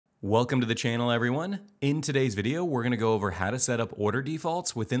Welcome to the channel, everyone. In today's video, we're going to go over how to set up order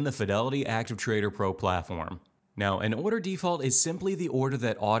defaults within the Fidelity Active Trader Pro platform. Now, an order default is simply the order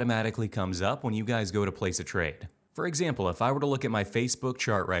that automatically comes up when you guys go to place a trade. For example, if I were to look at my Facebook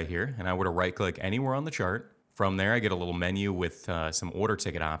chart right here, and I were to right-click anywhere on the chart, from there I get a little menu with some order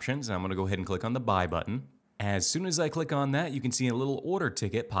ticket options, and I'm going to go ahead and click on the Buy button. As soon as I click on that, you can see a little order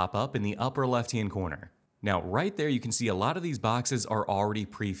ticket pop up in the upper left-hand corner. Now, right there, you can see a lot of these boxes are already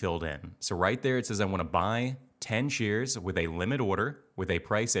pre-filled in. So right there, it says I want to buy 10 shares with a limit order with a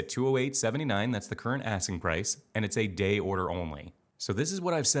price at $208.79. That's the current asking price, and it's a day order only. So this is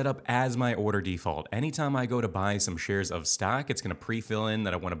what I've set up as my order default. Anytime I go to buy some shares of stock, it's going to pre-fill in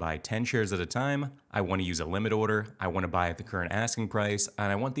that I want to buy 10 shares at a time. I want to use a limit order. I want to buy at the current asking price,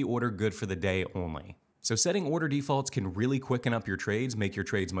 and I want the order good for the day only. So setting order defaults can really quicken up your trades, make your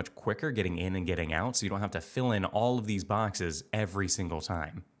trades much quicker getting in and getting out, so you don't have to fill in all of these boxes every single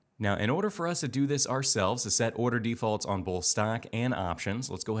time. Now, in order for us to do this ourselves, to set order defaults on both stock and options,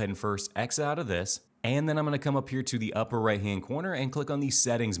 let's go ahead and first X out of this, and then I'm going to come up here to the upper right-hand corner and click on the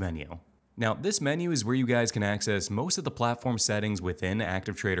Settings menu. Now, this menu is where you guys can access most of the platform settings within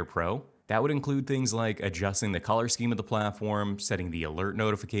Active Trader Pro. That would include things like adjusting the color scheme of the platform, setting the alert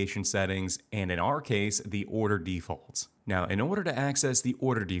notification settings, and in our case, the order defaults. Now, in order to access the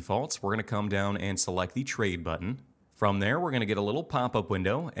order defaults, we're going to come down and select the Trade button. From there, we're going to get a little pop-up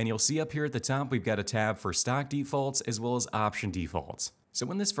window, and you'll see up here at the top, we've got a tab for stock defaults as well as option defaults. So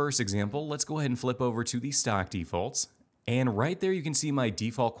in this first example, let's go ahead and flip over to the stock defaults. And right there, you can see my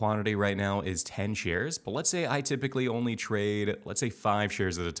default quantity right now is 10 shares, but let's say I typically only trade, let's say 5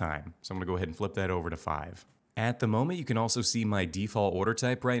 shares at a time. So I'm gonna go ahead and flip that over to 5. At the moment, you can also see my default order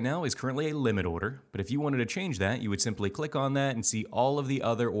type right now is currently a limit order, but if you wanted to change that, you would simply click on that and see all of the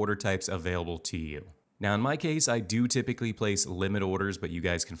other order types available to you. Now, in my case, I do typically place limit orders, but you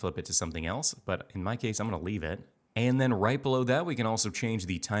guys can flip it to something else, but in my case, I'm gonna leave it. And then right below that, we can also change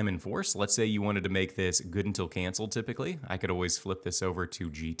the time in force. Let's say you wanted to make this good until canceled typically. I could always flip this over to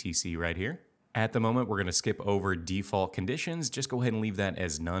GTC right here. At the moment, we're going to skip over default conditions. Just go ahead and leave that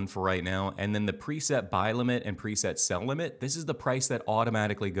as none for right now. And then the preset buy limit and preset sell limit, this is the price that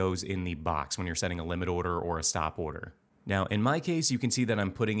automatically goes in the box when you're setting a limit order or a stop order. Now, in my case, you can see that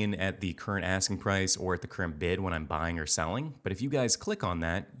I'm putting in at the current asking price or at the current bid when I'm buying or selling. But if you guys click on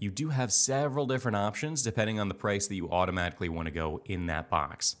that, you do have several different options depending on the price that you automatically want to go in that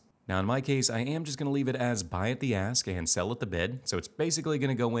box. Now, in my case, I am just going to leave it as buy at the ask and sell at the bid. So it's basically going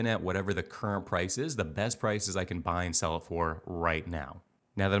to go in at whatever the current price is, the best prices I can buy and sell it for right now.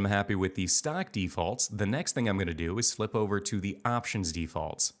 Now that I'm happy with the stock defaults, the next thing I'm going to do is flip over to the options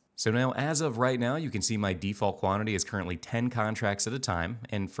defaults. So now, as of right now, you can see my default quantity is currently 10 contracts at a time.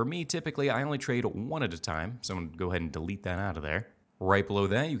 And for me, typically, I only trade one at a time. So I'm going to go ahead and delete that out of there. Right below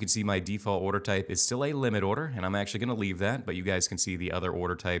that, you can see my default order type is still a limit order, and I'm actually going to leave that, but you guys can see the other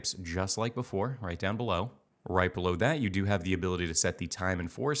order types just like before, right down below. Right below that, you do have the ability to set the time in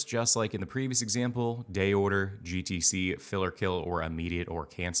force, just like in the previous example, day order, GTC, fill or kill, or immediate or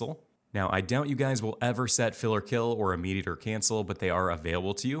cancel. Now, I doubt you guys will ever set fill or kill or immediate or cancel, but they are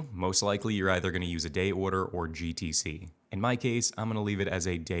available to you. Most likely, you're either going to use a day order or GTC. In my case, I'm going to leave it as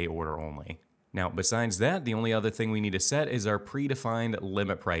a day order only. Now, besides that, the only other thing we need to set is our predefined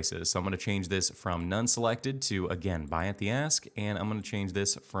limit prices. So I'm going to change this from none selected to, again, buy at the ask, and I'm going to change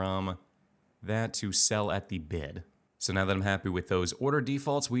this from that to sell at the bid. So now that I'm happy with those order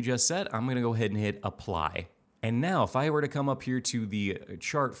defaults we just set, I'm going to go ahead and hit apply. And now, if I were to come up here to the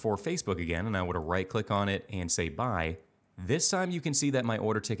chart for Facebook again, and I were to right-click on it and say buy, this time you can see that my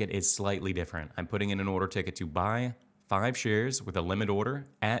order ticket is slightly different. I'm putting in an order ticket to buy 5 shares with a limit order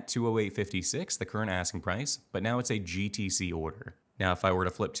at $208.56, the current asking price, but now it's a GTC order. Now, if I were to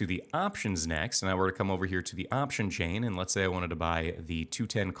flip to the options next, and I were to come over here to the option chain, and let's say I wanted to buy the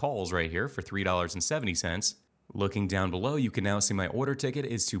 210 calls right here for $3.70, looking down below, you can now see my order ticket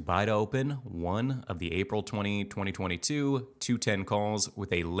is to buy to open one of the April 20, 2022 210 calls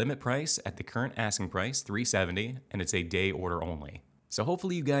with a limit price at the current asking price, $3.70, and it's a day order only. So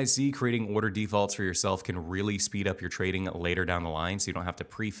hopefully you guys see creating order defaults for yourself can really speed up your trading later down the line, so you don't have to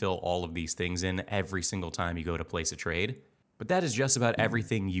pre-fill all of these things in every single time you go to place a trade. But that is just about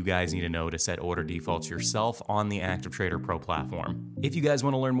everything you guys need to know to set order defaults yourself on the Active Trader Pro platform. If you guys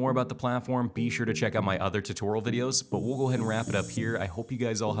want to learn more about the platform, be sure to check out my other tutorial videos, but we'll go ahead and wrap it up here. I hope you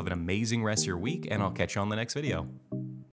guys all have an amazing rest of your week, and I'll catch you on the next video.